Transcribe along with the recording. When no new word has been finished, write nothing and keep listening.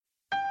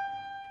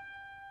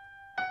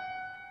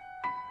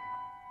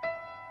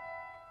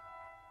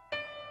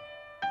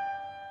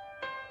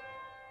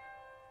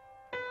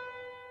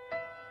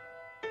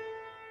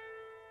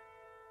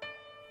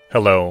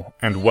Hello,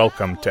 and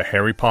welcome to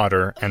Harry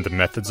Potter and the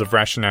Methods of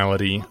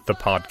Rationality, the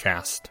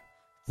podcast.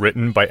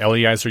 Written by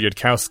Eliezer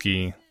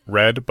Yudkowsky,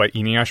 read by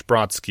Eneasz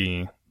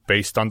Brodsky,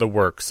 based on the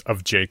works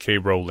of J.K.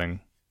 Rowling.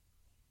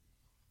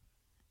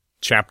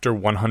 Chapter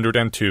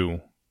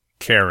 102,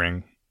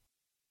 Caring.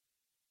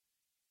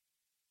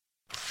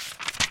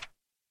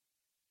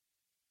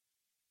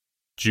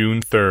 June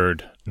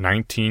 3rd,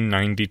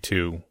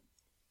 1992.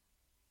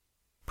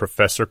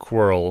 Professor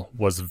Quirrell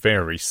was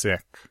very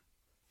sick.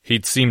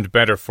 He'd seemed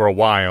better for a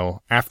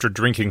while, after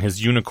drinking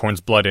his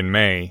unicorn's blood in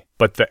May,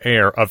 but the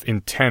air of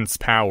intense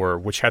power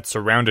which had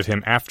surrounded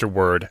him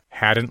afterward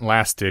hadn't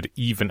lasted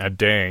even a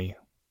day.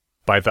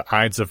 By the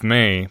Ides of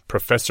May,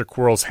 Professor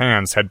Quirrell's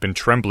hands had been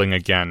trembling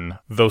again,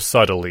 though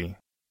subtly.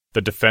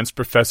 The defense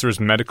professor's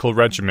medical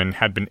regimen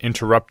had been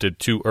interrupted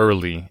too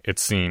early, it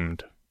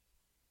seemed.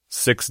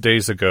 6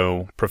 days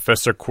ago,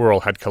 Professor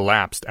Quirrell had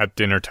collapsed at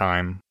dinner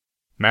time.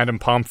 Madame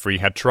Pomfrey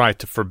had tried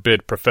to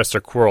forbid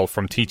Professor Quirrell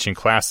from teaching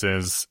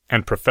classes,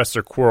 and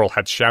Professor Quirrell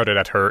had shouted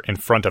at her in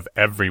front of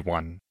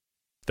everyone.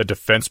 The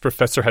defense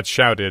professor had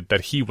shouted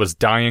that he was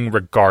dying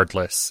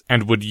regardless,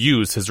 and would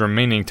use his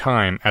remaining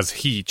time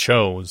as he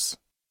chose.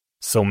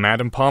 So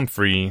Madame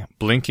Pomfrey,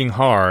 blinking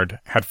hard,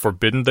 had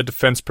forbidden the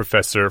defense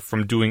professor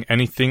from doing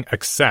anything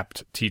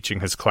except teaching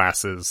his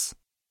classes.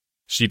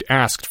 She'd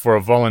asked for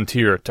a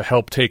volunteer to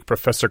help take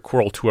Professor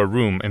Quirrell to a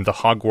room in the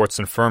Hogwarts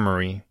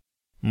infirmary.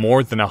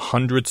 More than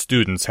 100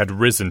 students had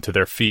risen to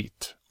their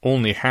feet,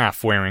 only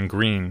half wearing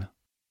green.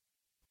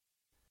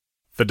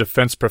 The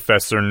defense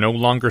professor no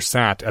longer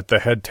sat at the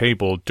head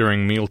table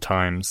during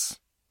mealtimes.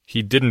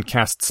 He didn't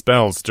cast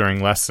spells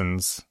during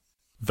lessons.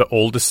 The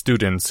oldest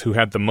students who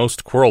had the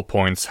most Quirrell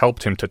points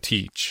helped him to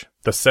teach,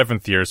 the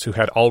 7th years who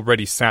had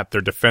already sat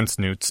their defense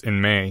newts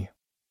in May.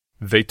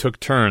 They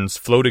took turns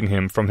floating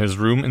him from his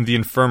room in the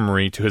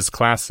infirmary to his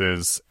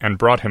classes, and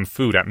brought him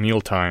food at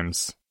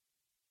mealtimes.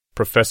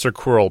 Professor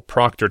Quirrell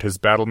proctored his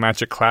battle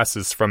magic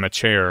classes from a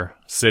chair,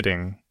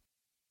 sitting.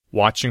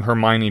 Watching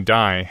Hermione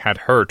die had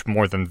hurt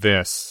more than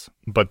this,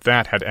 but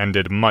that had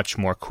ended much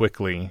more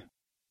quickly.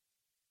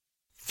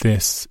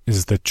 This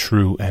is the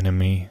true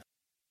enemy.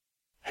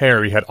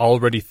 Harry had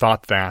already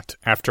thought that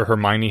after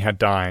Hermione had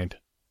died.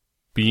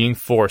 Being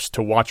forced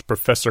to watch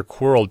Professor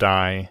Quirrell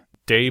die,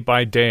 day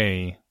by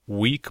day,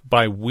 week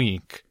by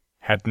week,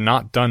 had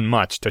not done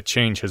much to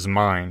change his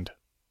mind.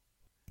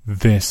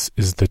 This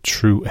is the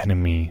true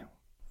enemy.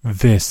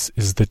 This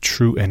is the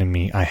true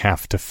enemy I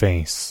have to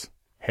face,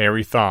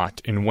 Harry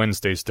thought in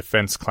Wednesday's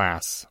defense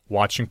class,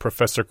 watching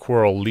Professor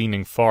Quirrell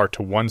leaning far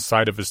to one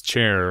side of his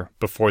chair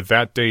before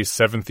that day's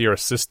 7th-year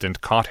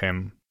assistant caught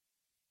him.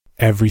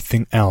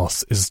 Everything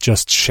else is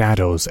just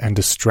shadows and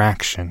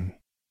distraction.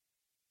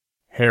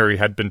 Harry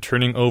had been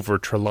turning over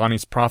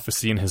Trelawney's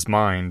prophecy in his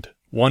mind,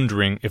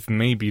 wondering if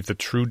maybe the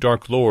true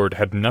Dark Lord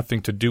had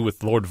nothing to do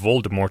with Lord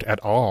Voldemort at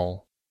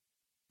all.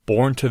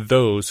 Born to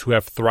those who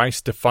have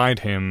thrice defied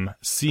him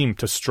seemed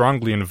to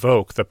strongly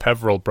invoke the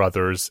Peverell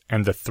brothers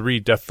and the 3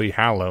 Deathly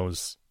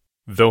Hallows,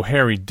 though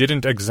Harry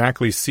didn't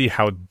exactly see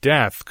how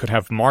death could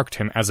have marked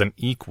him as an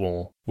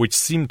equal, which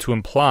seemed to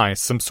imply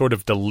some sort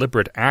of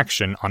deliberate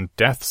action on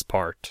Death's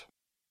part.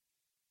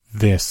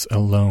 This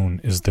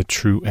alone is the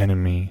true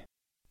enemy.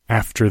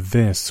 After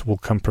this will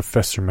come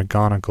Professor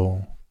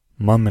McGonagall,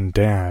 Mum and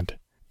Dad,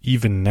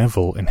 even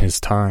Neville in his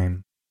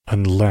time.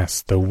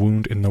 Unless the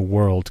wound in the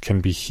world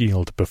can be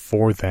healed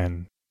before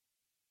then.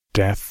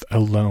 Death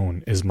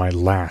alone is my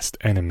last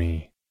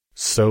enemy,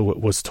 so it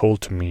was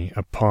told to me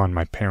upon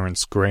my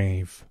parents'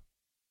 grave.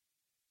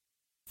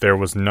 There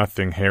was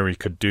nothing Harry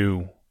could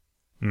do.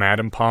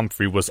 Madame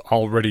Pomfrey was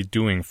already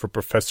doing for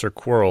Professor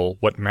Quirrell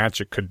what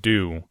magic could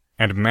do,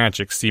 and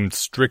magic seemed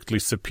strictly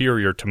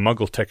superior to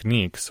Muggle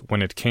techniques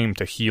when it came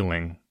to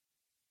healing.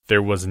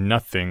 There was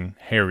nothing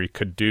Harry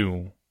could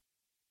do.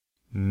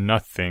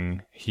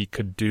 Nothing he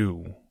could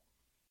do.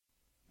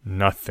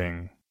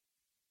 Nothing.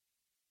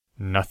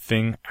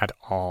 Nothing at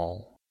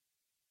all.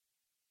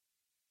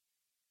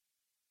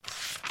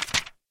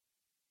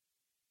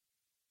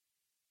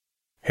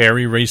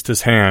 Harry raised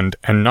his hand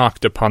and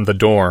knocked upon the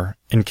door,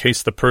 in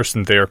case the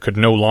person there could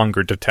no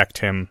longer detect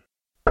him.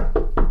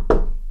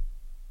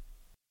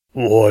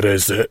 "What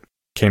is it?"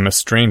 came a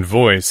strained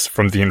voice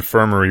from the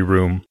infirmary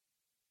room.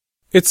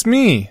 "It's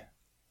me."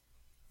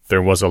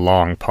 There was a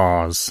long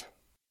pause.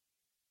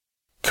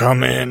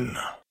 "Come in."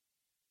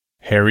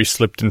 Harry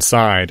slipped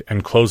inside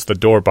and closed the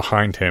door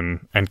behind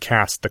him and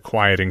cast the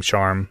quieting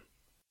charm.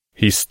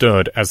 He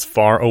stood as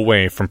far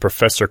away from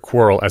Professor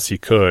Quirrell as he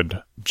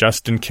could,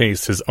 just in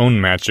case his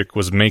own magic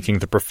was making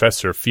the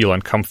professor feel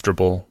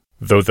uncomfortable,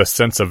 though the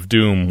sense of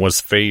doom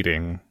was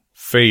fading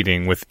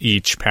with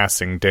each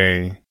passing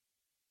day.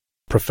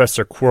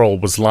 Professor Quirrell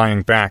was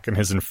lying back in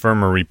his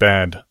infirmary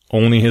bed,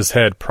 only his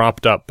head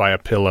propped up by a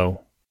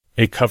pillow.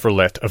 A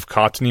coverlet of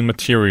cottony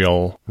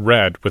material,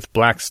 red with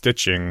black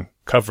stitching,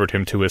 covered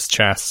him to his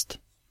chest.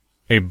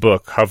 A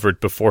book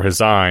hovered before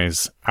his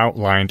eyes,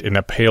 outlined in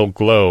a pale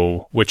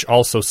glow, which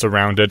also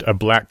surrounded a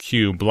black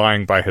cube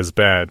lying by his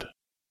bed.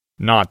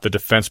 Not the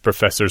defense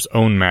professor's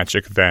own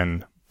magic,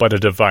 then, but a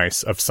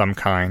device of some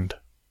kind.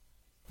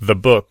 The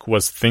book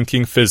was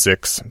Thinking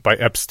Physics by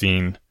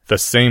Epstein, the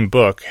same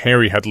book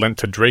Harry had lent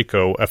to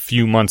Draco a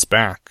few months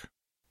back.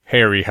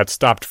 Harry had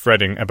stopped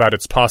fretting about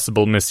its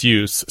possible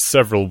misuse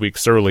several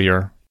weeks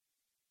earlier.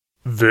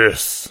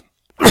 This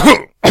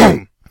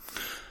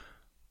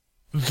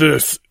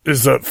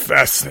is a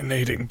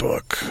fascinating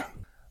book.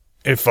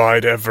 If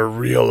I'd ever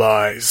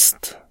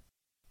realized...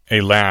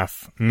 A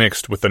laugh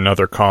mixed with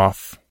another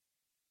cough.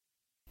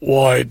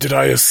 Why did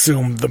I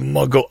assume the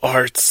Muggle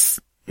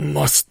arts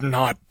must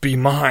not be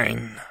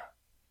mine?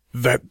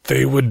 That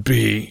they would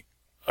be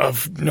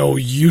of no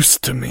use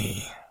to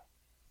me?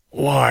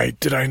 Why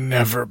did I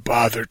never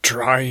bother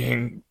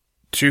trying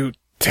to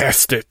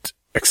test it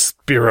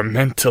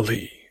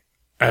experimentally,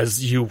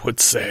 as you would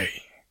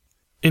say,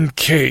 in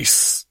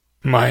case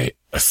my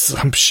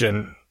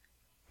assumption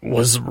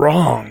was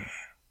wrong?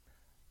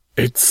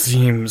 It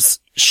seems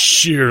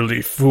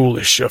sheerly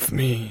foolish of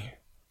me,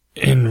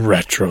 in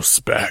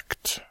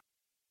retrospect.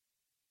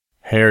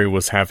 Harry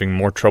was having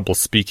more trouble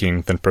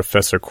speaking than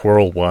Professor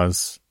Quirrell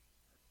was.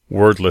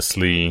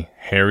 Wordlessly,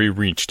 Harry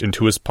reached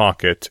into his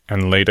pocket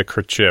and laid a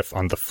kerchief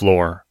on the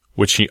floor,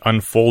 which he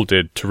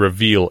unfolded to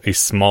reveal a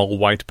small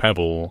white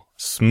pebble,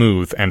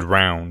 smooth and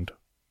round.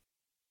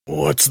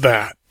 What's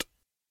that?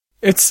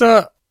 It's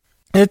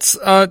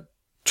a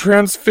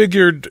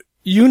transfigured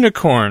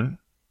unicorn.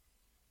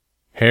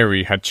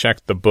 Harry had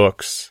checked the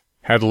books,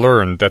 had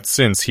learned that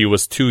since he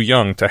was too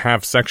young to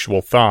have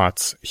sexual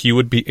thoughts, he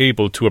would be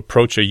able to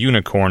approach a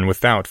unicorn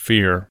without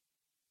fear.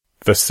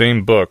 The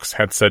same books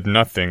had said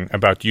nothing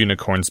about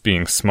unicorns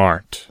being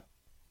smart.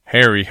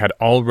 Harry had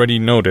already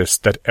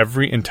noticed that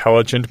every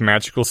intelligent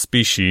magical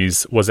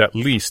species was at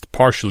least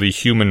partially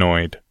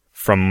humanoid,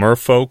 from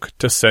merfolk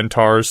to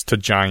centaurs to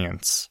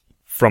giants,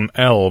 from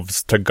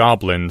elves to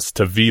goblins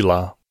to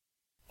Veela.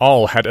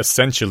 All had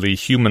essentially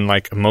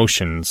human-like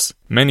emotions.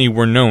 Many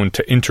were known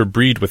to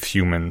interbreed with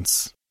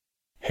humans.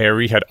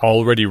 Harry had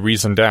already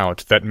reasoned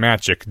out that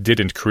magic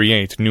didn't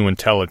create new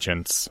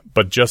intelligence,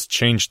 but just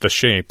changed the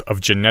shape of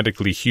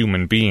genetically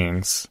human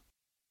beings.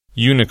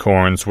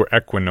 Unicorns were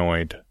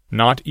equinoid,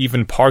 not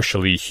even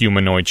partially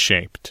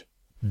humanoid-shaped.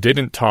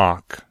 Didn't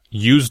talk,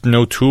 used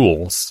no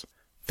tools.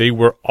 They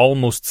were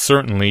almost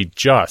certainly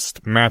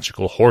just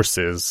magical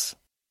horses.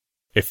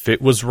 If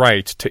it was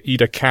right to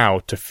eat a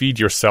cow to feed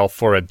yourself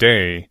for a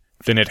day,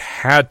 then it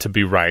had to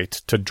be right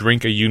to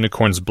drink a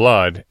unicorn's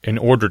blood in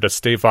order to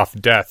stave off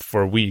death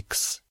for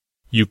weeks.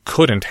 You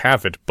couldn't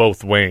have it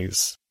both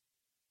ways.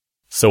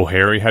 So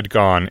Harry had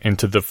gone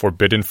into the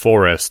Forbidden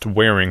Forest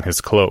wearing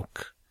his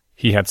cloak.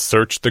 He had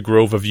searched the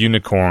grove of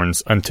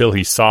unicorns until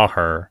he saw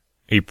her,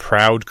 a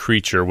proud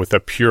creature with a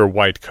pure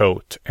white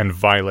coat and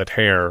violet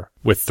hair,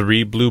 with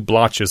 3 blue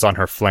blotches on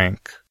her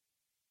flank.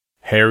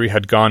 Harry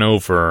had gone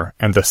over,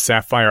 and the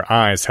sapphire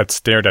eyes had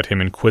stared at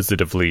him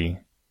inquisitively.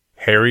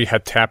 Harry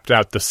had tapped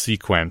out the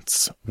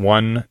sequence,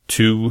 1,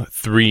 2,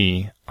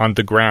 3, on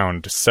the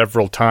ground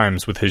several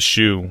times with his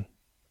shoe.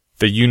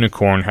 The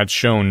unicorn had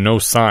shown no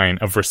sign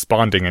of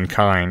responding in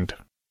kind.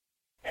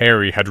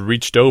 Harry had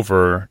reached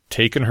over,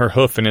 taken her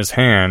hoof in his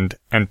hand,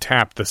 and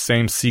tapped the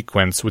same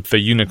sequence with the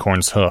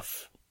unicorn's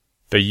hoof.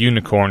 The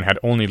unicorn had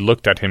only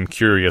looked at him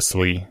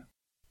curiously.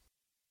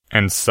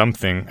 And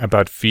something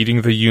about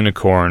feeding the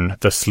unicorn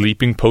the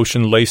sleeping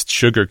potion-laced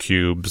sugar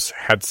cubes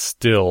had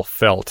still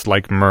felt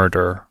like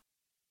murder.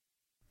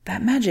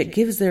 That magic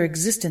gives their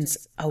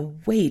existence a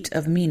weight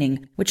of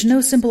meaning which no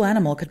simple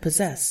animal could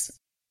possess.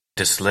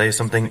 To slay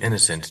something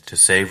innocent to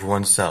save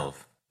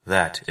oneself,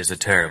 that is a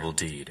terrible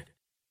deed.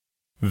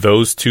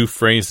 Those 2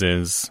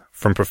 phrases,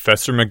 from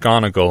Professor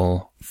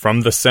McGonagall,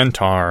 from the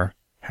centaur,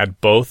 had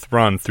both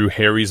run through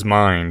Harry's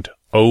mind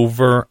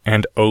over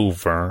and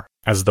over,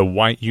 as the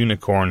white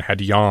unicorn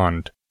had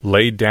yawned,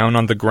 laid down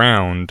on the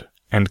ground,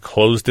 and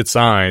closed its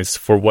eyes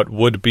for what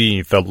would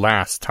be the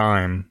last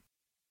time.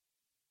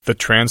 The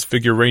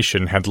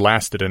transfiguration had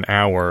lasted an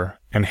hour,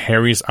 and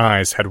Harry's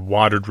eyes had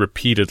watered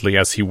repeatedly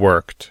as he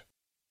worked.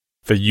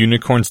 The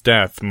unicorn's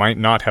death might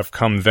not have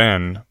come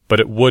then, but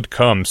it would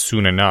come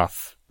soon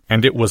enough,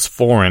 and it was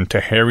foreign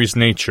to Harry's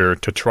nature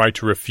to try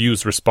to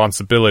refuse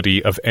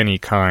responsibility of any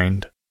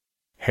kind.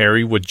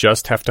 Harry would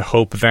just have to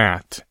hope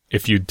that,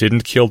 if you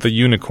didn't kill the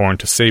unicorn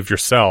to save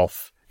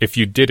yourself, if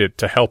you did it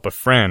to help a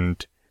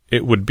friend,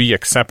 it would be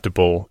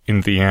acceptable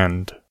in the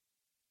end.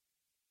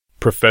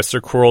 Professor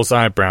Quirrell's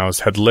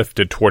eyebrows had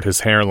lifted toward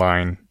his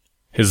hairline.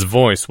 His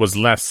voice was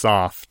less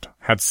soft,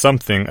 had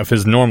something of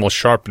his normal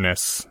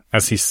sharpness,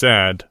 as he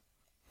said,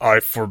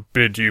 I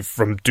forbid you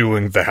from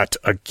doing that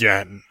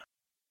again.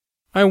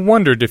 I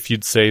wondered if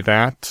you'd say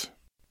that.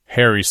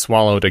 Harry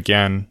swallowed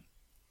again.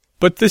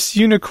 But this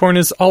unicorn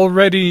is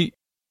already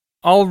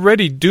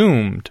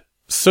doomed,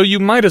 so you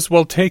might as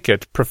well take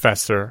it,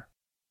 Professor.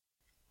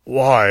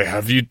 Why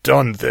have you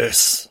done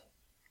this?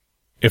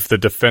 If the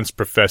defense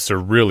professor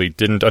really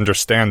didn't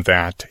understand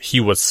that, he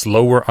was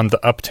slower on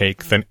the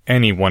uptake than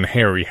anyone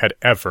Harry had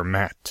ever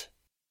met.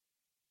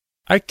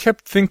 I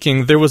kept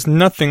thinking there was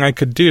nothing I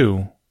could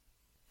do.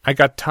 I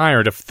got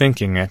tired of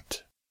thinking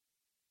it.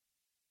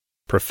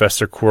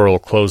 Professor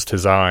Quirrell closed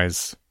his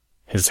eyes.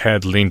 His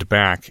head leaned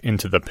back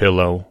into the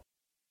pillow.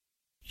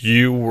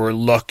 You were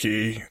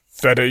lucky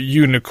that a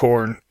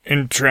unicorn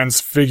in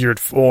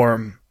transfigured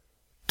form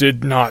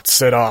did not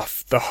set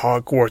off the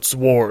Hogwarts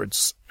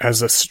wards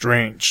as a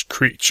strange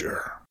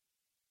creature.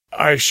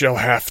 I shall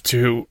have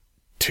to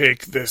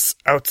take this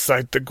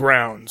outside the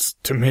grounds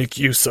to make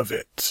use of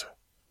it,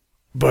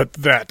 but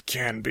that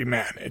can be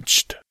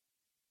managed.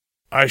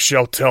 I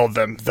shall tell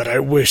them that I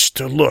wish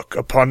to look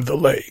upon the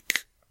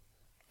lake.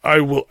 I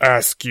will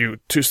ask you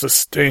to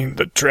sustain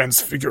the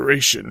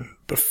transfiguration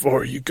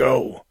before you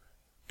go,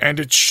 and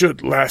it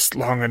should last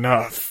long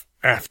enough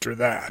after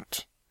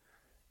that.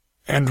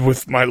 And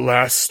with my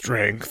last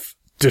strength,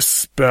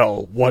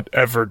 dispel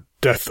whatever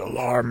death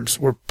alarms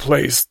were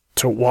placed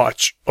to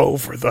watch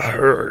over the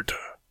herd.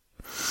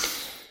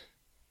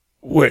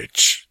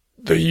 Which,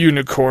 the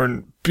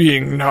unicorn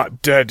being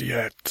not dead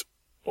yet,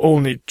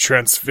 only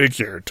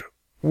transfigured,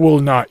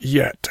 will not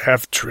yet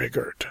have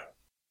triggered.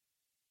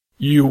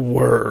 You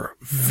were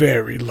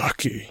very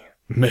lucky,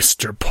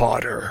 Mr.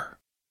 Potter.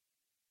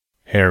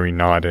 Harry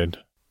nodded.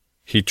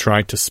 He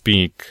tried to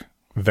speak,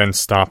 then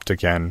stopped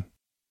again.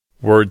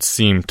 Words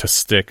seemed to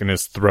stick in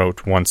his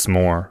throat once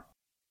more.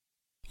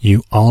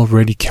 You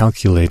already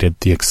calculated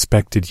the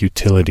expected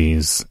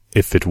utilities,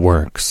 if it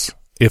works,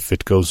 if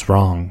it goes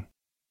wrong.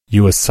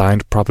 You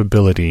assigned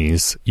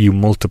probabilities, you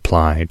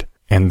multiplied,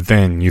 and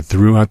then you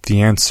threw out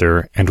the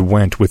answer and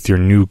went with your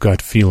new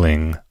gut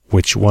feeling,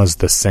 which was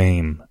the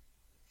same.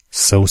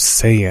 So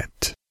say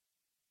it.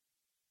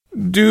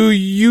 Do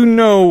you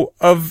know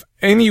of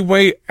any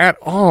way at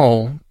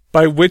all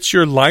by which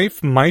your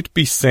life might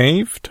be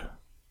saved?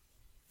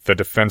 The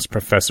defense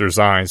professor's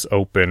eyes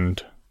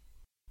opened.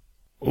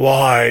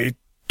 Why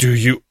do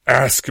you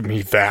ask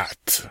me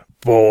that,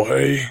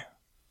 boy?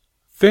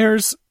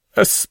 There's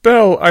a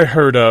spell I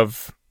heard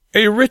of,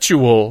 a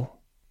ritual.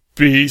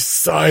 Be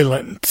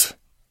silent.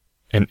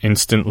 An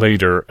instant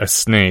later, a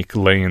snake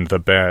lay in the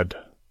bed.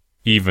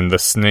 Even the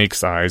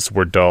snake's eyes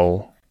were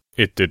dull.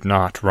 It did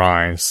not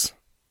rise.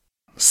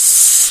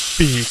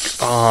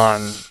 Speak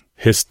on,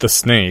 hissed the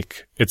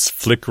snake, its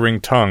flickering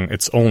tongue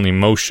its only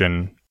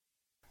motion.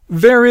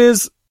 There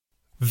is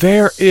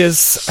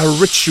a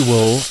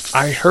ritual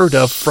I heard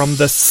of from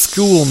the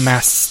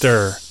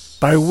schoolmaster,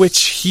 by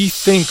which he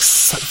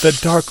thinks the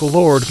Dark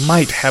Lord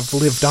might have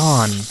lived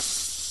on.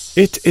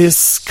 It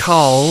is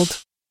called...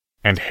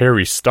 And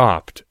Harry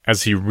stopped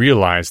as he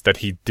realized that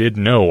he did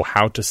know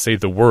how to say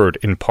the word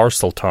in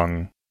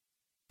Parseltongue.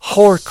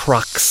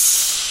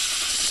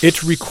 Horcrux.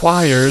 It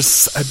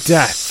requires a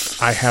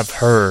death, I have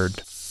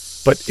heard.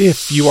 But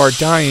if you are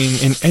dying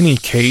in any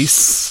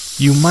case,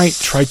 you might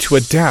try to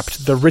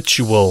adapt the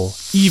ritual,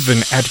 even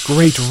at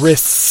great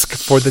risk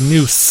for the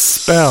new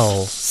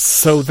spell,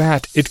 so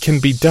that it can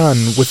be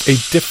done with a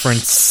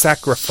different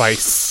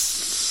sacrifice.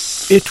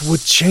 It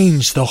would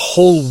change the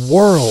whole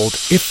world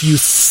if you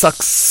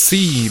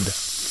succeed.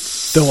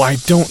 Though I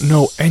don't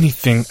know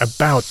anything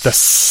about the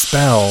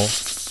spell.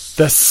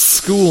 The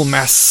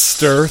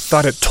schoolmaster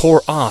thought it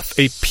tore off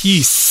a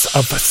piece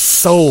of a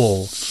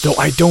soul, though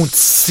I don't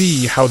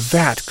see how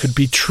that could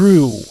be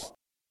true.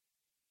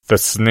 The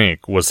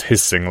snake was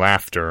hissing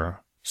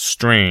laughter.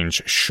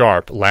 Strange,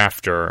 sharp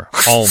laughter,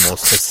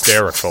 almost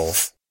hysterical.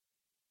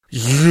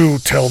 You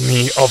tell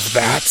me of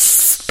that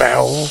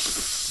spell?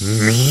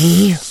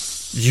 Me?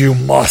 You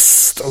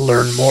must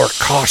learn more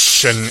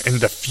caution in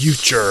the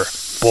future,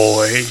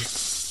 boy.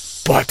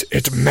 But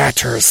it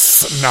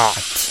matters not.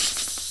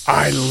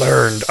 I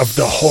learned of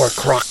the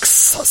Horcrux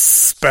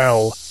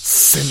spell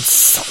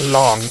since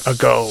long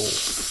ago.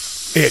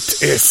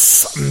 It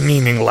is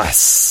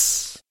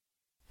meaningless.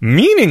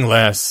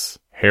 Meaningless?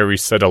 Harry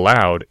said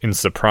aloud in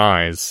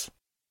surprise.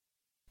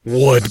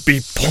 Would be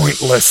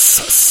pointless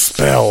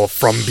spell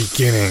from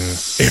beginning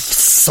if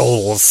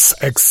souls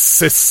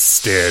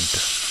existed.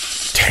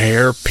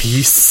 Tear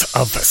piece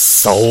of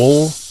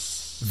soul?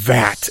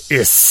 That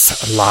is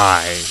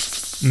lie.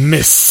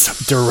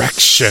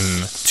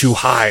 Misdirection to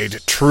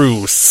hide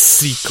true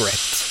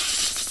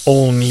secret.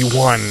 Only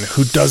one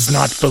who does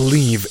not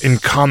believe in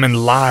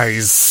common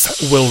lies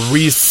will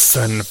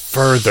reason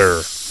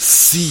further,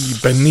 see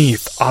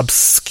beneath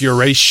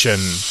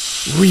obscuration,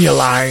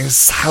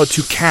 realize how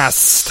to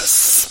cast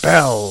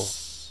spell.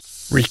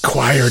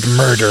 Required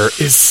murder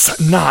is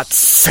not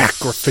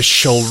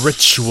sacrificial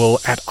ritual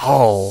at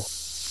all.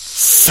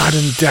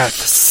 Sudden death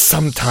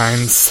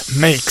sometimes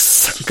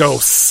makes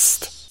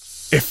ghost.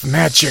 If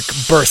magic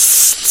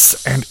bursts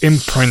and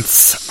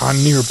imprints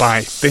on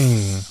nearby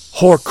thing,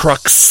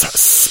 Horcrux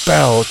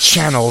spell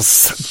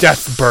channels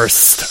death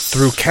burst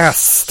through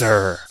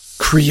caster,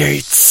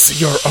 creates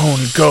your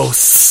own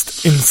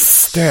ghost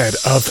instead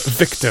of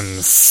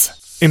victims,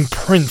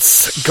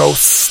 imprints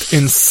ghost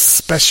in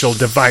special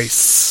device.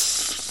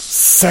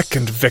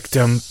 Second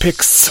victim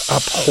picks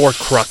up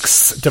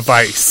Horcrux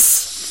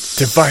device.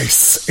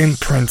 Device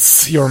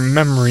imprints your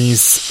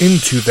memories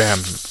into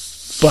them,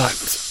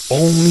 but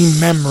only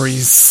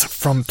memories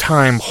from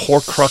time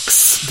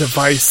Horcrux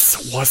device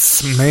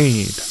was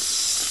made.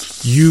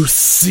 You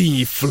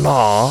see,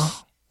 Flaw?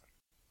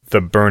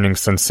 The burning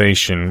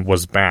sensation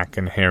was back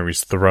in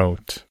Harry's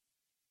throat.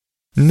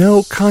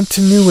 No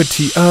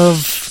continuity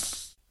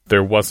of...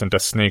 There wasn't a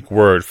snake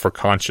word for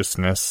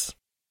consciousness.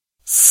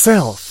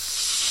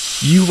 Self.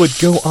 You would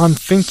go on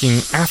thinking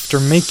after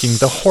making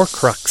the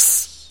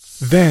Horcrux.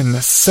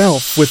 Then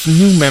self with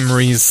new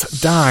memories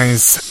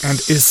dies and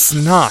is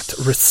not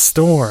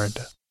restored.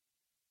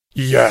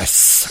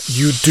 Yes,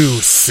 you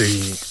do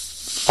see.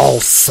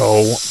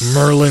 Also,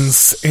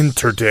 Merlin's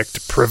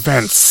interdict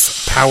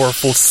prevents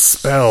powerful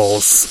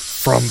spells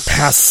from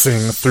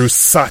passing through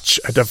such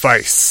a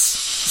device,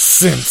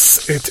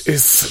 since it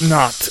is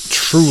not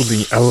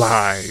truly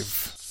alive.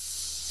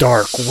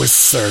 Dark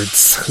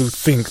wizards who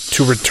think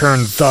to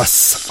return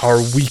thus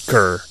are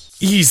weaker,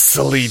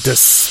 easily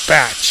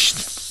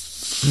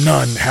dispatched.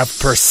 None have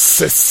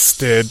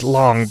persisted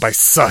long by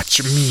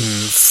such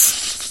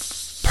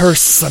means.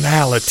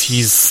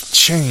 Personalities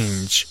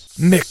change,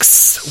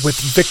 mix with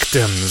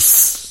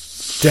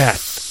victims.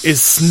 Death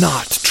is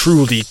not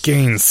truly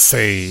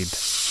gainsaid.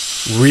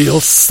 Real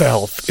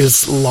self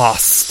is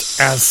lost,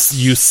 as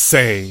you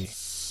say,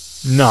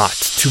 not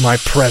to my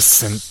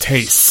present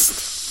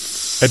taste.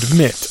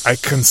 Admit I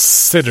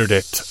considered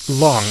it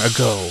long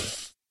ago.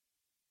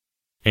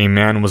 A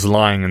man was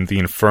lying in the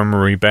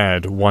infirmary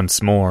bed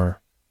once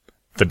more.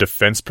 The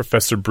defense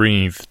professor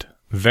breathed,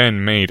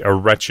 then made a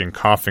retching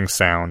coughing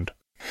sound.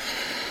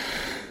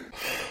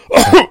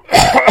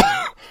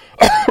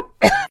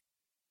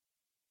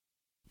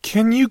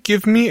 Can you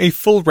give me a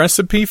full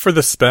recipe for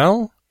the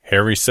spell?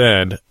 Harry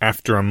said,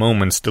 after a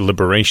moment's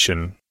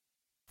deliberation.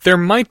 There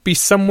might be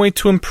some way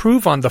to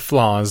improve on the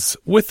flaws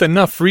with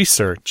enough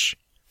research.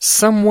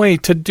 Some way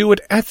to do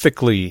it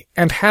ethically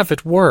and have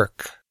it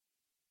work.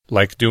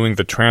 Like doing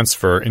the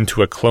transfer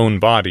into a clone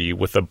body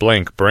with a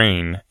blank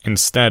brain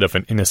instead of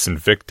an innocent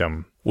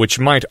victim, which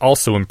might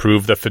also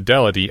improve the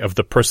fidelity of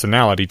the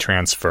personality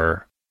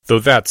transfer, though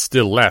that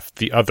still left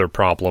the other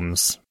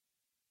problems.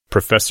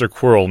 Professor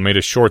Quirrell made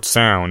a short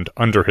sound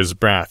under his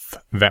breath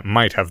that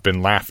might have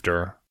been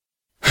laughter.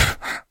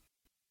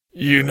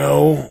 You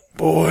know,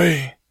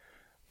 boy,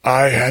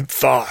 I had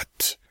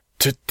thought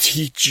to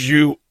teach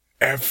you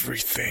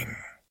everything.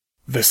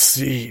 The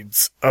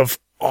seeds of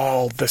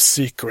all the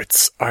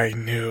secrets I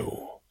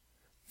knew.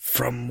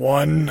 From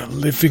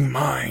one living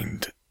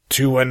mind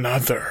to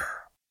another.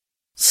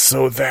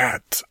 So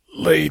that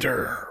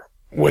later,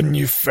 when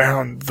you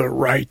found the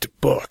right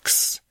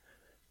books,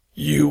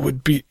 you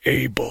would be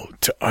able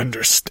to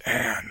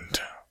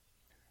understand.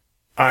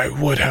 I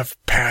would have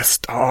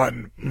passed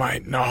on my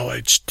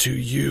knowledge to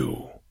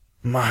you,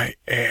 my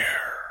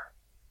heir.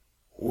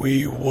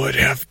 We would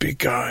have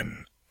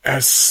begun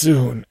as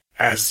soon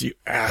as you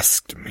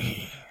asked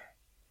me.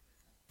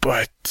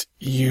 But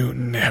you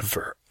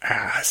never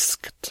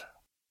asked.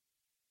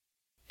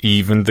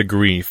 Even the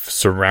grief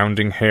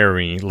surrounding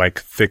Harry like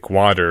thick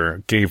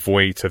water gave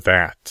way to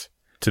that,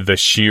 to the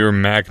sheer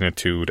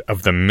magnitude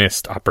of the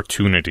missed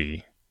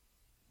opportunity.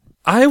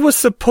 I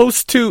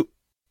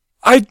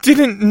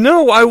didn't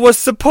know I was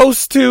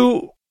supposed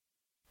to...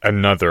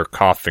 Another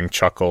coughing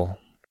chuckle.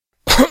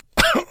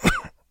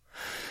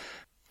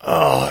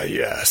 Ah,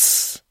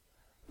 yes.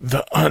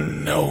 The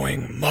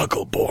unknowing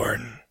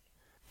Muggleborn.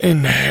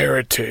 In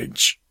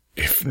heritage,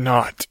 if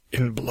not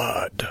in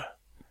blood.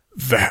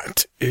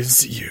 That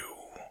is you.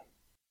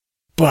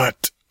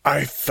 But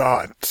I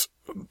thought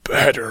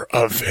better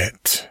of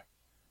it.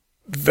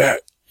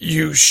 That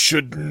you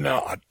should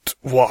not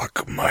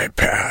walk my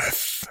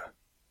path.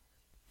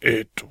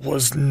 It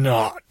was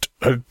not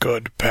a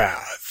good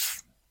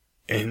path,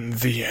 in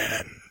the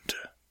end.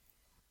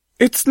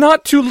 It's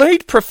not too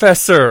late,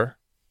 Professor!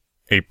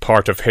 A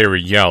part of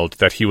Harry yelled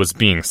that he was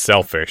being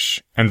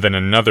selfish, and then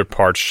another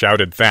part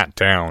shouted that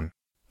down.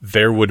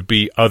 There would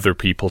be other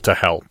people to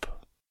help.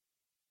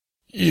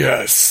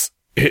 Yes,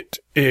 it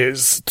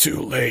is too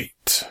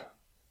late.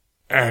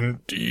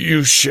 And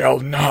you shall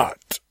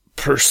not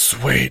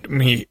persuade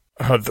me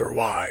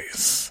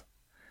otherwise.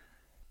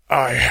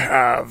 I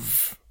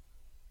have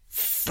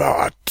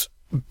thought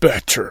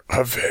better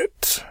of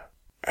it,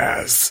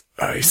 as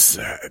I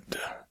said.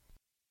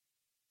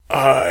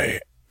 I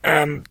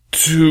am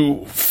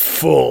too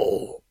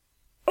full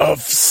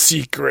of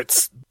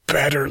secrets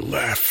better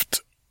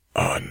left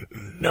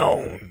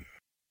unknown.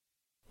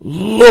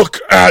 Look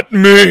at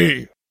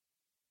me!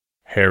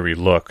 Harry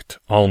looked,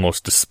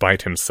 almost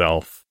despite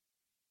himself.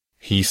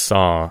 He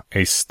saw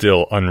a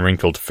still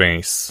unwrinkled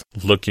face,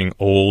 looking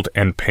old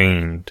and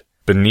pained,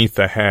 beneath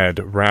a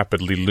head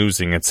rapidly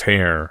losing its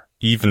hair,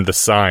 even the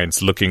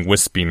sides looking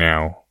wispy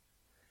now.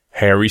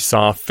 Harry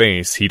saw a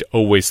face he'd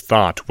always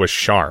thought was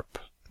sharp,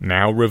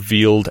 now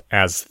revealed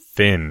as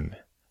thin,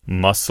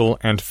 muscle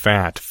and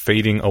fat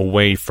fading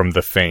away from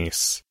the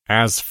face,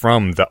 as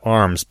from the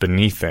arms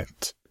beneath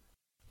it,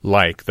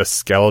 like the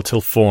skeletal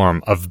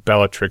form of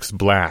Bellatrix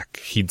Black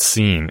he'd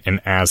seen in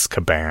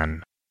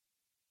Azkaban.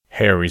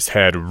 Harry's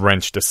head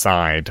wrenched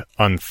aside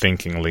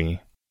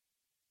unthinkingly.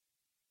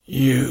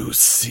 You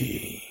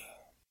see,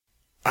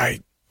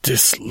 I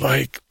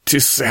dislike to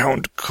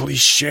sound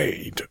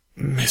cliched,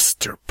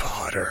 Mr.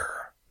 Potter.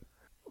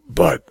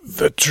 But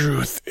the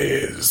truth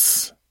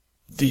is,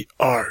 the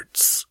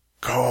arts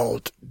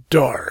called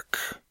dark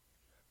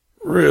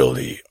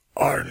really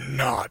are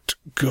not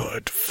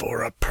good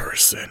for a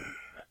person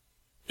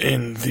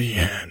in the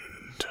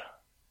end.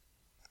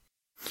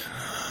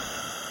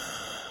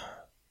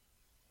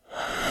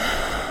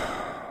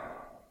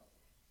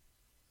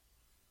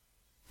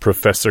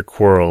 Professor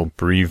Quirrell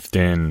breathed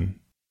in,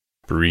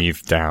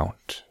 breathed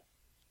out.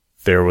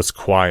 There was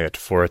quiet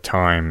for a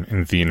time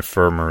in the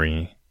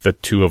infirmary. The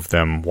two of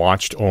them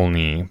watched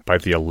only by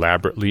the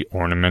elaborately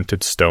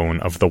ornamented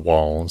stone of the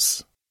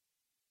walls.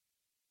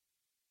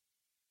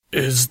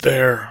 Is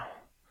there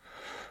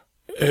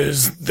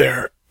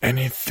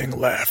anything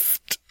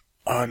left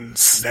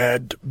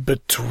unsaid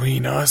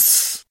between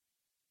us?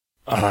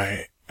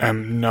 I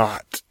am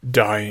not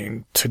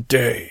dying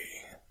today,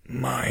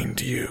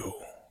 mind you.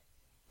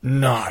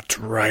 Not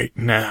right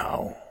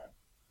now.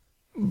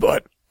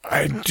 But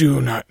I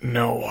do not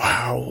know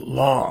how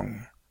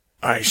long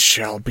I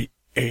shall be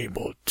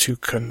able to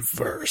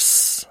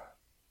converse.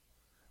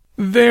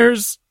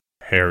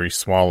 Harry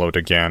swallowed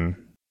again.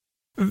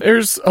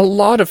 There's a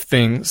lot of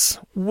things,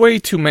 way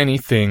too many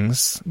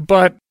things,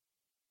 but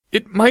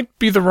it might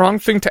be the wrong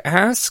thing to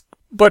ask,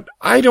 but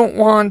I don't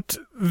want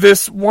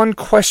this one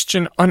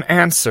question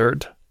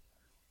unanswered.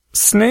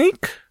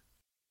 Snake?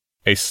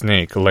 A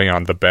snake lay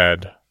on the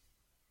bed.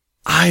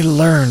 I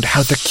learned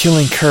how the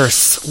killing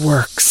curse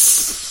works.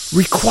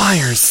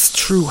 Requires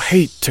true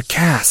hate to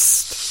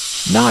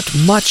cast. Not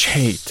much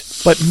hate,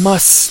 but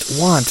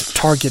must want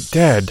target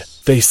dead,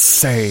 they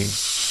say.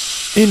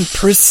 In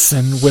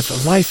prison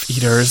with life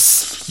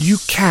eaters, you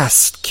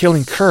cast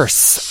killing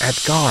curse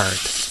at guard.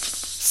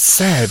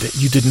 Said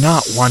you did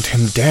not want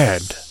him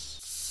dead.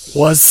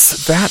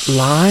 Was that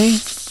lie?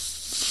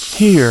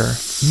 Here,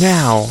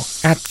 now,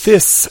 at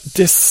this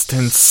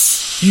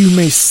distance, you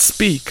may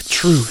speak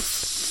truth.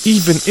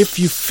 Even if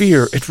you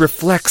fear it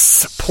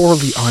reflects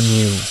poorly on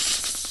you.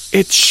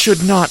 It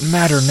should not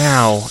matter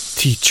now,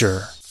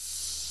 teacher.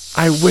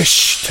 I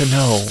wish to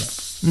know,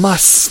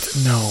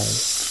 must know,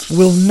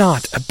 will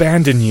not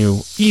abandon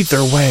you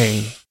either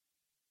way.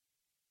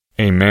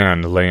 A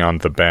man lay on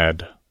the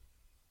bed.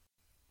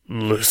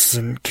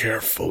 Listen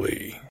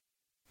carefully.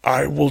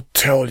 I will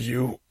tell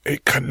you a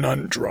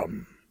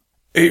conundrum,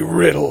 a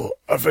riddle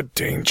of a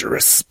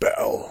dangerous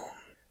spell.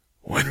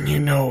 When you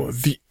know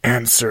the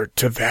answer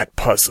to that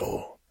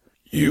puzzle,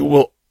 you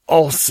will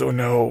also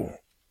know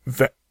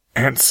the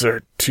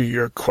answer to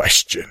your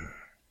question.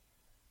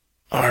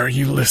 Are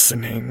you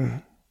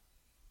listening?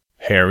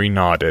 Harry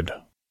nodded.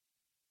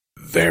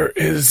 There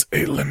is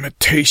a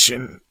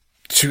limitation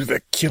to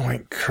the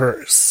killing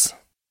curse.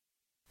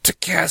 To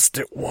cast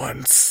it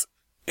once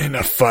in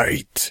a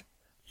fight,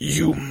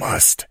 you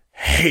must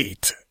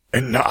hate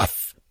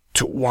enough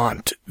to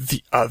want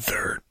the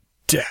other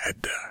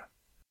dead.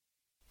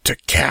 To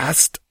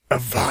cast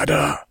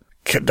Avada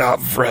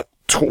Kedavra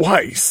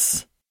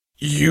twice,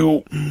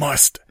 you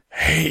must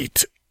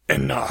hate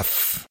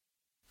enough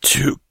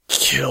to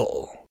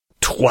kill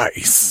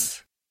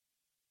twice.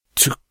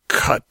 To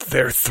cut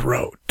their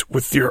throat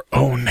with your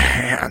own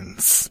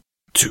hands,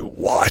 to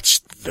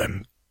watch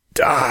them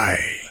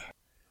die.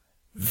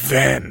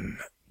 Then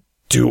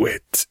do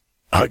it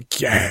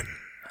again.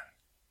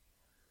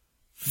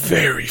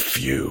 Very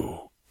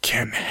few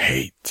can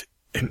hate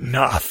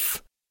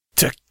enough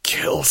to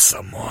kill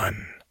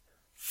someone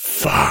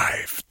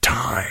 5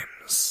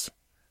 times.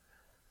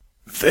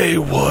 They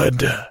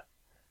would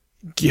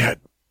get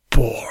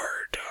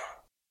bored.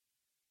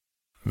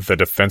 The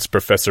defense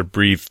professor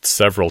breathed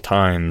several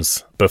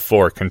times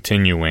before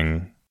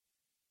continuing.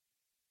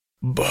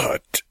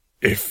 But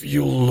if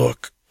you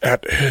look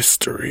at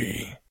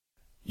history,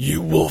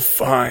 you will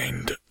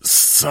find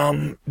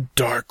some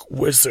dark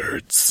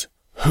wizards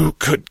who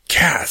could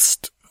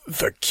cast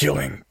the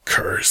killing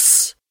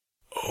curse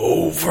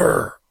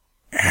over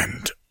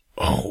and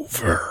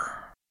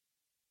over.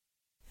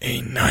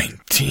 A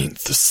 19th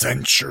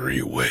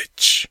century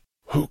witch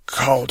who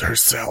called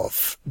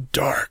herself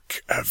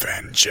Dark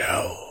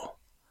Evangel.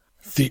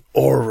 The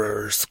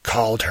Aurors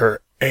called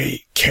her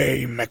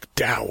A.K.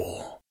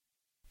 McDowell.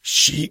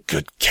 She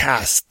could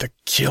cast the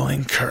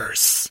killing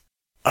curse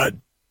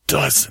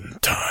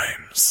 12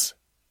 times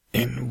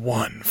in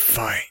one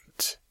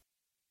fight.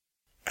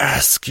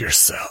 Ask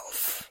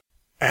yourself,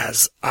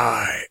 as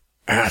I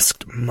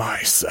asked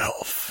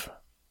myself,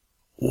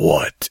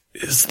 what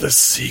is the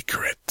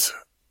secret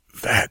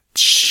that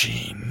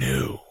she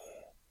knew?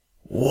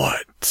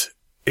 What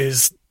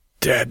is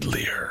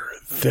deadlier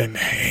than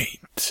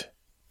hate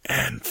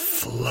and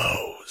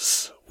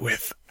flows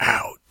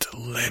without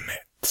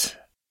limit?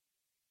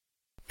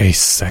 A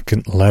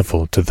second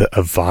level to the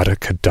Avada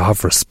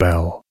Kedavra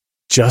spell,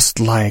 just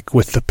like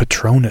with the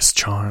Patronus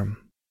charm.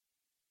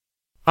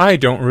 I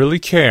don't really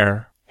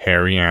care,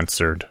 Harry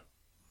answered.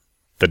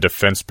 The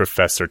defense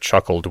professor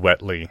chuckled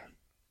wetly.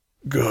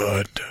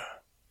 Good.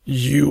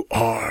 You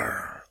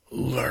are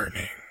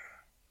learning.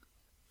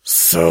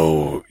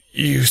 So,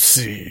 you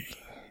see,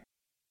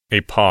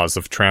 A pause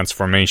of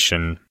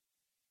transformation.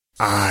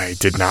 I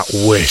did not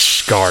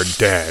wish Guard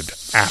dead,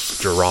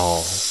 after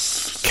all.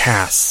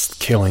 Cast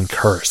killing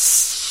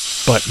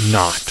curse, but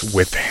not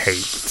with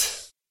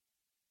hate.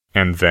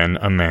 And then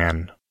a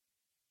man.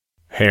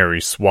 Harry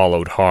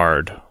swallowed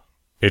hard.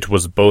 It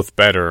was both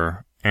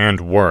better and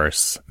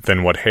worse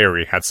than what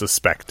Harry had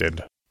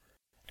suspected,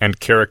 and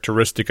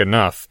characteristic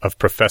enough of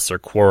Professor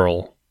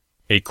Quirrell.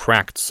 A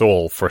cracked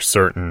soul for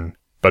certain,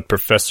 but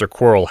Professor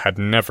Quirrell had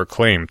never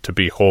claimed to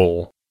be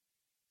whole.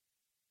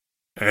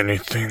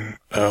 Anything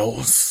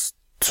else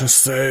to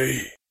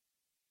say?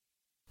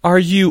 Are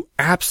you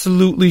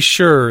absolutely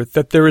sure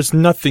that there is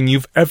nothing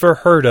you've ever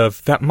heard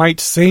of that might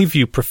save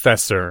you,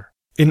 Professor?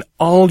 In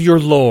all your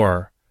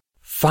lore,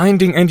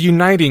 finding and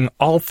uniting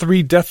all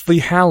three Deathly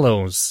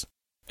Hallows,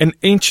 an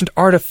ancient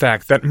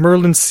artifact that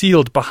Merlin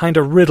sealed behind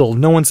a riddle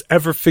no one's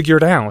ever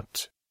figured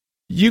out.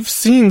 You've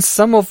seen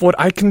some of what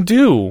I can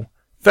do,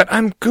 that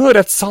I'm good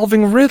at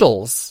solving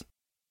riddles.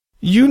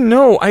 You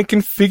know I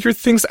can figure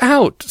things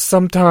out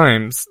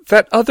sometimes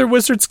that other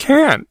wizards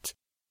can't.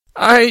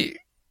 I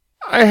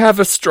have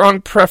a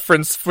strong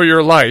preference for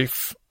your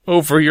life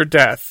over your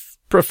death,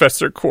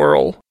 Professor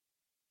Quirrell.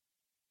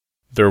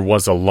 There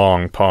was a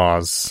long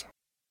pause.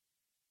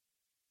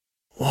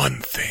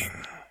 One thing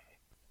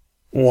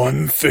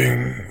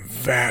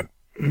that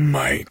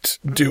might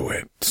do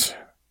it,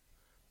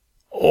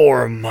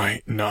 or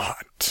might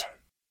not.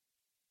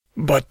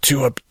 But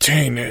to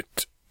obtain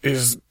it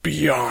is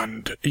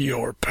beyond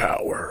your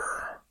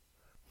power,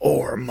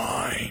 or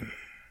mine.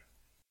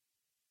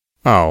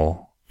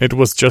 Oh, it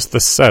was just the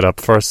setup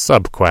for a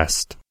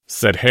sub-quest,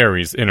 said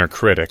Harry's inner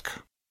critic.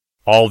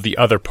 All the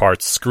other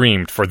parts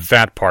screamed for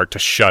that part to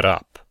shut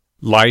up.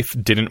 Life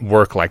didn't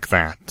work like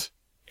that.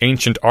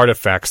 Ancient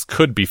artifacts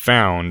could be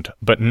found,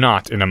 but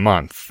not in a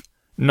month.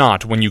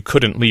 Not when you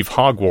couldn't leave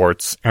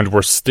Hogwarts and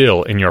were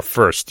still in your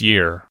first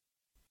year.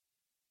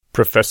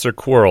 Professor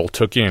Quirrell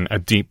took in a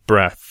deep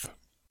breath.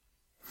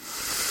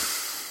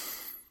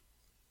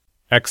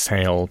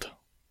 Exhaled.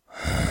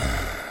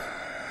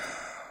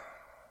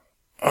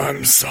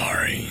 I'm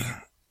sorry.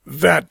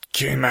 That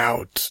came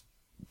out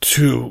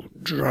too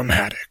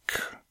dramatic.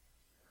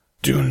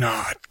 Do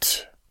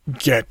not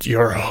get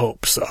your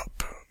hopes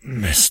up,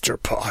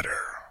 Mr. Potter.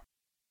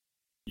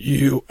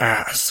 You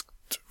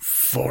asked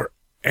for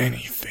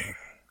anything,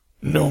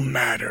 no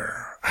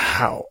matter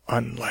how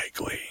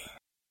unlikely.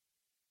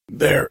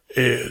 There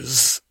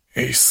is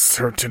a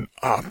certain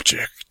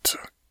object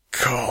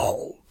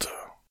called...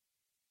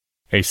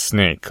 A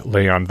snake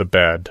lay on the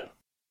bed.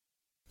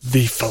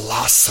 The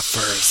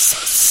Philosopher's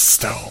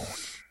Stone.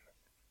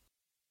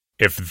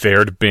 If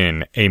there'd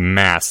been a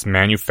mass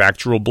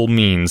manufacturable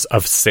means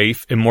of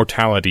safe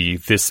immortality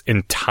this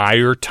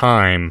entire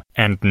time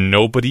and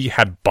nobody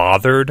had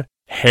bothered,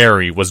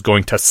 Harry was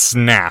going to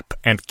snap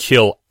and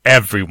kill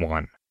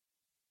everyone.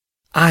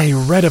 I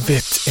read of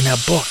it in a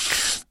book,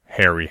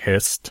 Harry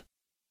hissed.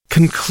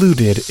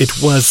 Concluded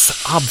it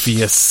was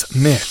obvious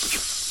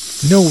myth.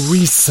 No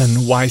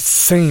reason why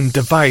same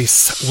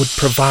device would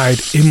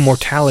provide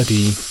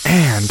immortality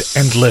and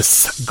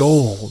endless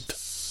gold.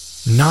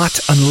 Not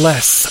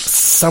unless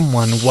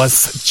someone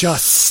was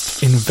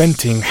just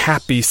inventing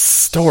happy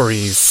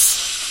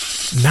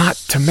stories. Not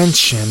to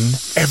mention,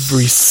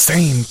 every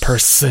sane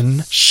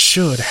person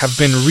should have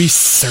been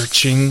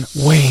researching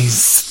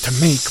ways to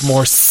make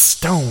more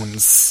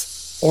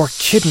stones, or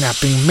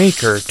kidnapping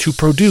Maker to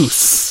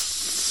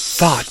produce.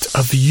 Thought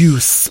of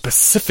you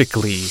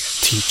specifically,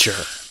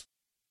 teacher.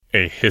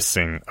 A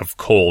hissing of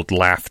cold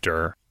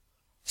laughter.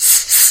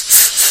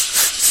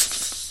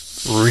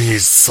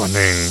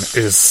 Reasoning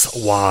is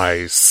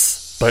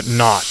wise, but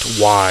not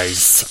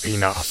wise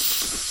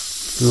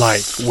enough.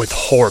 Like with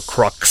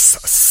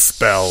Horcrux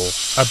spell,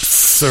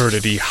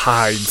 absurdity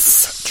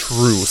hides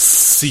true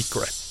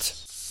secret.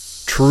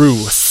 True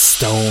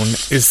stone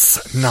is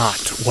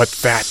not what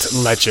that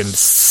legend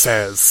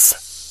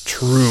says.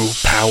 True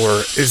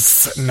power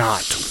is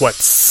not what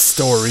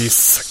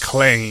stories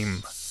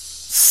claim.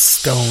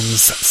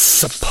 Stone's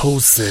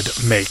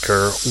supposed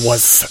maker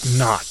was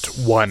not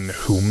one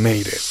who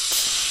made it.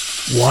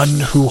 One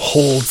who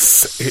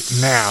holds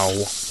it now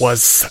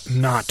was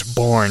not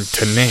born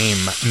to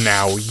name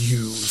now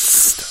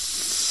used.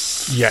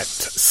 Yet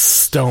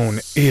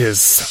stone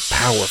is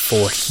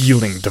powerful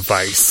healing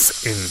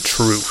device in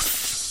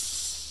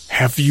truth.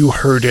 Have you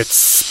heard it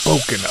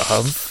spoken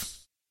of?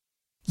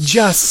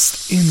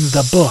 Just in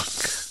the book.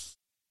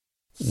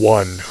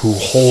 One who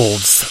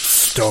holds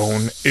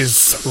stone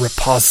is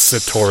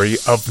repository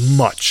of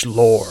much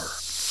lore.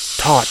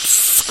 Taught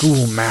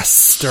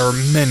schoolmaster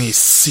many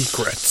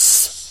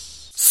secrets.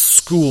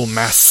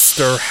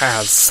 Schoolmaster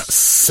has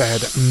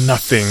said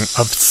nothing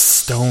of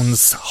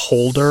stone's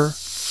holder.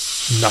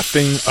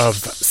 Nothing of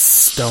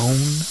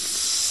stone.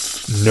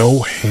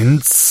 No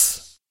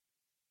hints.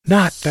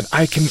 Not that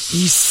I can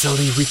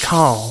easily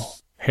recall,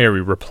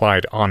 Harry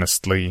replied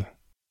honestly.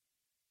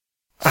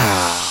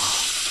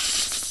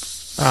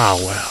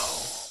 Well.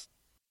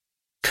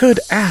 Could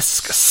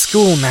ask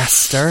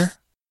schoolmaster.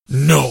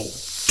 No,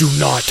 Do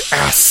not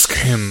ask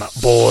him,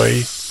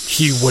 boy.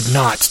 He would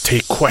not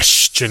take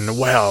question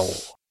well.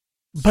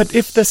 But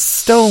if the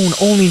stone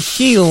only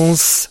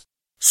heals...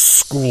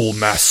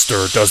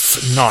 Schoolmaster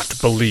does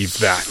not believe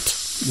that.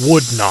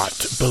 Would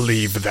not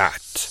believe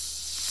that.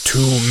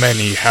 Too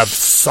many have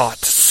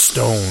sought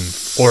stone,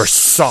 or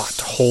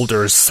sought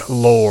Holder's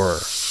lore.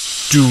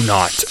 Do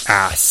not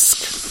ask.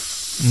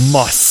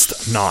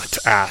 Must not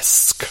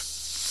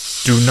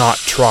ask. Do not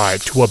try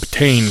to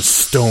obtain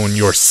stone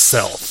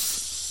yourself.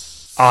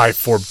 I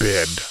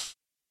forbid.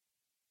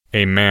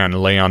 A man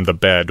lay on the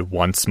bed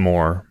once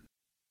more.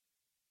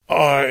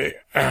 I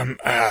am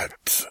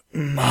at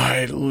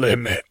my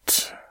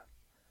limit.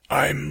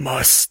 I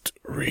must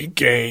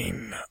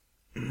regain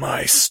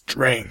my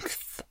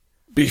strength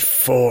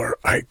before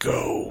I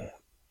go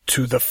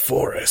to the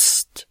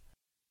forest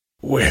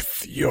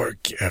with your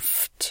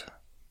gift.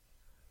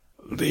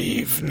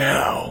 Leave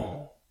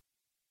now,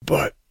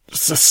 but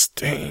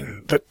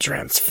sustain the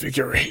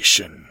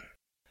transfiguration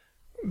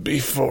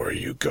before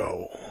you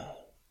go.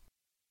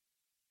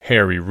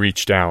 Harry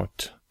reached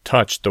out,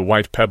 touched the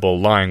white pebble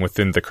lying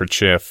within the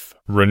kerchief,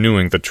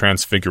 renewing the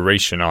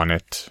transfiguration on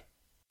it.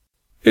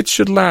 It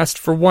should last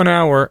for 1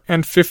 hour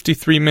and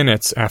 53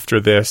 minutes after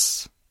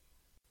this.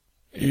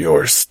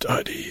 Your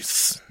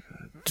studies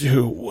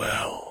do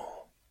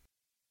well.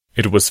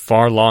 It was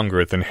far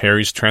longer than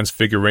Harry's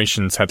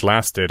transfigurations had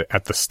lasted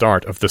at the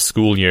start of the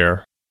school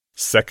year.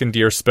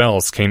 Second-year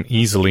spells came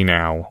easily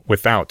now,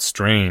 without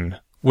strain,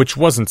 which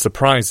wasn't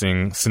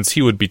surprising since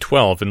he would be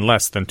 12 in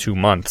less than 2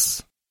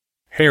 months.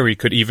 Harry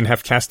could even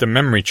have cast a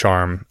memory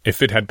charm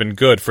if it had been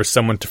good for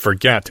someone to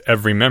forget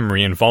every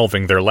memory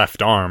involving their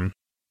left arm.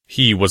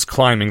 He was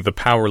climbing the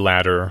power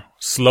ladder,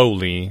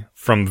 slowly,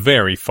 from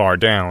very far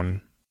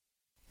down.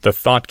 The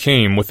thought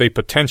came with a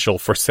potential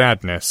for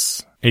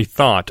sadness, a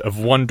thought of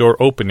one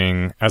door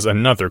opening as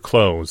another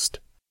closed,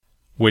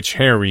 which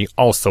Harry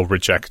also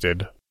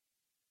rejected.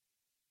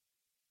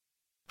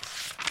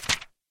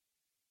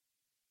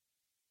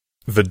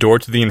 The door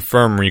to the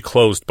infirmary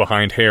closed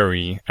behind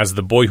Harry as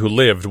the boy who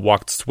lived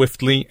walked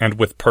swiftly and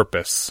with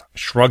purpose,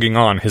 shrugging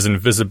on his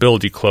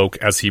invisibility cloak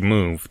as he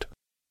moved.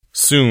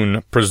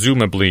 Soon,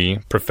 presumably,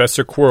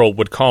 Professor Quirrell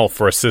would call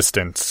for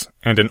assistance,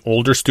 and an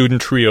older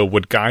student trio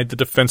would guide the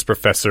defense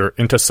professor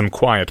into some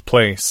quiet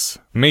place,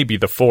 maybe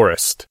the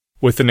forest,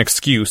 with an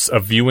excuse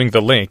of viewing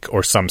the lake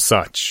or some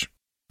such.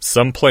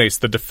 Some place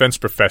the defense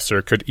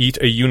professor could eat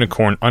a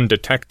unicorn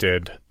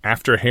undetected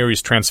after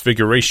Harry's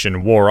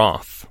transfiguration wore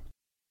off.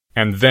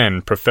 And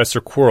then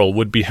Professor Quirrell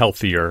would be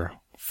healthier,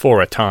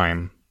 for a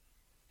time.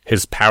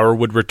 His power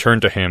would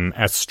return to him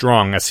as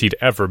strong as he'd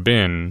ever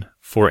been,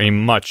 for a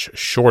much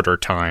shorter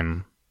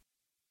time.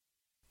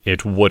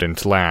 It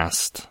wouldn't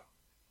last.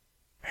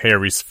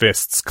 Harry's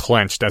fists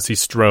clenched as he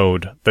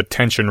strode, the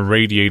tension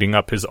radiating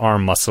up his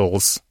arm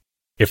muscles.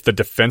 If the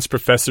defense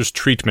professor's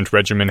treatment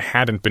regimen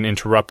hadn't been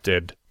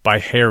interrupted by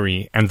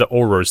Harry and the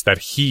Aurors that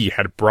he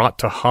had brought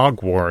to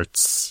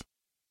Hogwarts...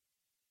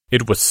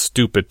 It was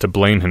stupid to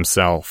blame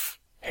himself.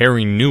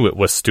 Harry knew it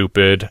was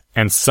stupid,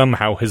 and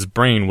somehow his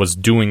brain was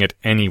doing it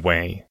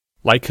anyway.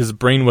 Like his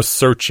brain was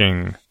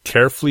searching,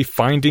 carefully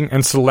finding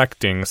and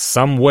selecting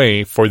some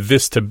way for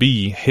this to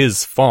be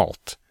his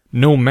fault,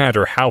 no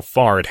matter how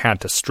far it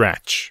had to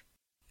stretch.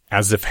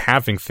 As if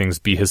having things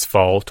be his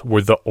fault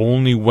were the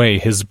only way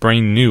his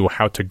brain knew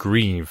how to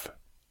grieve.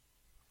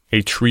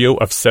 A trio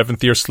of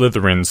seventh-year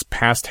Slytherins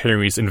passed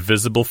Harry's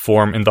invisible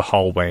form in the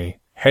hallway,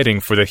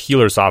 heading for the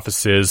healer's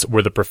offices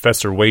where the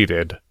professor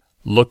waited,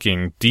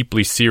 looking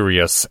deeply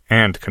serious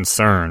and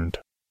concerned.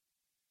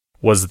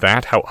 Was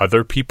that how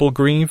other people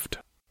grieved?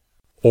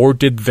 Or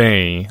did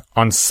they,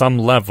 on some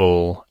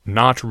level,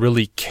 not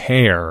really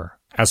care,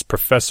 as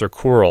Professor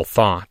Quirrell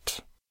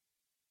thought?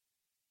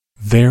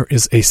 There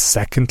is a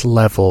second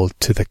level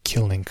to the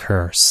killing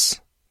curse.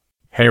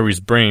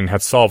 Harry's brain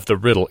had solved the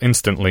riddle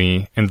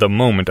instantly in the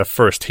moment of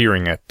first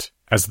hearing it,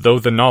 as though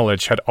the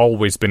knowledge had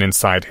always been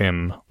inside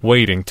him,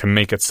 waiting to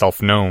make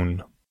itself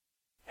known.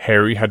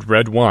 Harry had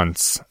read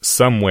once,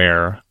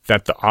 somewhere,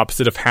 that the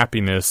opposite of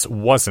happiness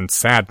wasn't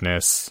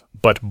sadness,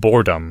 but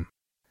boredom.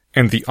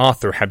 And the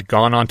author had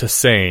gone on to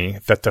say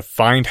that to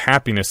find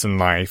happiness in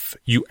life,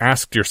 you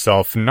asked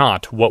yourself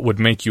not what would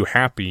make you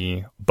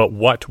happy, but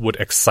what would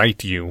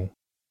excite you.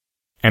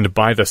 And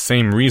by the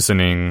same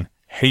reasoning,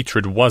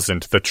 hatred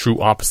wasn't the true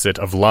opposite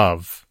of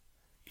love.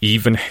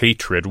 Even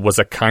hatred was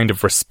a kind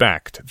of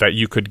respect that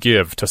you could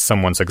give to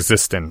someone's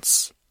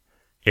existence.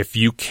 If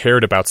you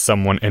cared about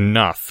someone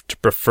enough to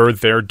prefer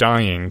their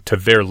dying to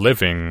their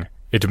living,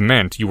 it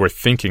meant you were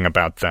thinking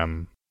about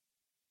them.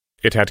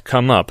 It had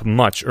come up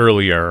much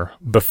earlier,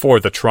 before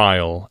the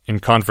trial,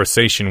 in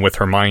conversation with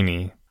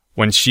Hermione,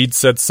 when she'd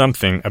said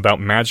something about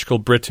magical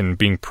Britain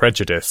being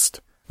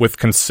prejudiced, with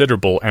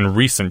considerable and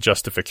recent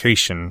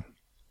justification.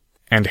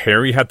 And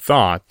Harry had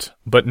thought,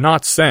 but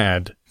not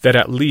said, that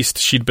at least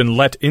she'd been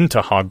let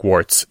into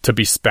Hogwarts to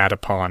be spat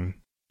upon.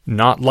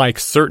 Not like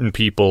certain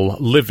people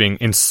living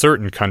in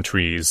certain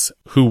countries,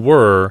 who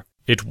were,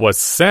 it was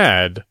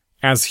said,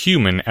 as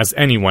human as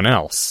anyone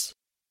else.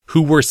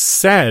 who were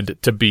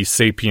said to be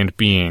sapient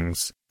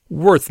beings,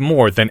 worth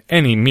more than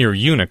any mere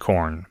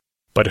unicorn,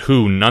 but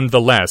who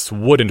nonetheless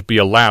wouldn't be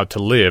allowed to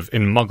live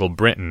in Muggle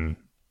Britain.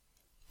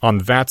 On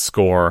that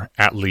score,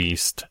 at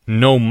least,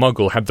 no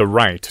Muggle had the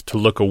right to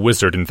look a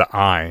wizard in the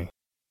eye.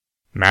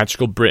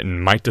 Magical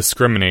Britain might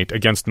discriminate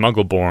against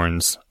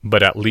Muggleborns,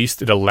 but at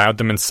least it allowed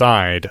them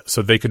inside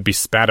so they could be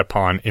spat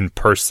upon in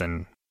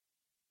person.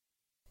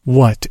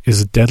 What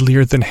is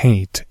deadlier than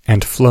hate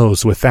and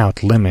flows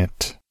without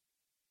limit?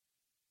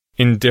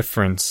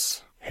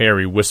 Indifference,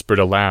 Harry whispered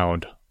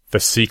aloud, the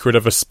secret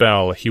of a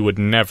spell he would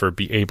never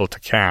be able to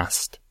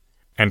cast,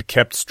 and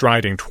kept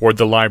striding toward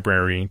the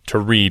library to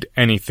read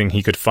anything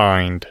he could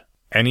find,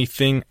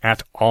 anything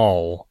at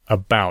all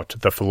about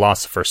the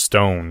Philosopher's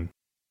Stone.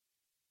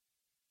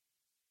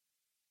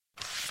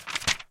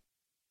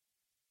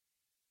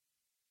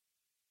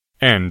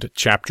 End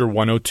Chapter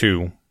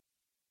 102.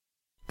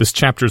 This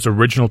chapter's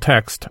original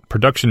text,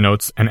 production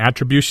notes, and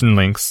attribution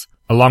links,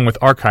 along with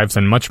archives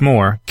and much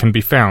more, can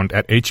be found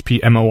at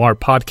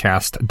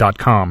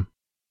hpmorpodcast.com.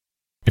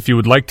 If you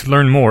would like to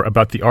learn more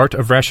about the art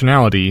of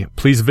rationality,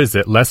 please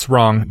visit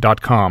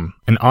lesswrong.com,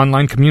 an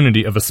online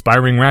community of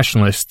aspiring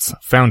rationalists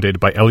founded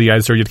by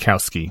Eliezer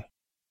Yudkowsky.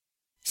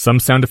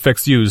 Some sound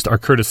effects used are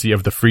courtesy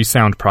of the Free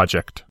Sound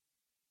Project.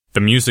 The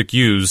music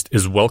used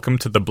is Welcome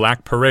to the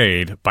Black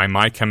Parade by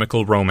My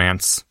Chemical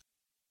Romance.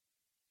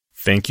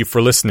 Thank you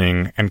for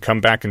listening, and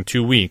come back in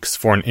 2 weeks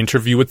for an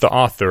interview with the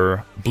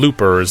author,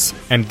 bloopers,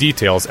 and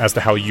details as to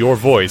how your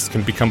voice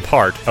can become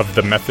part of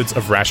the Methods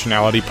of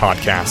Rationality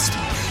podcast.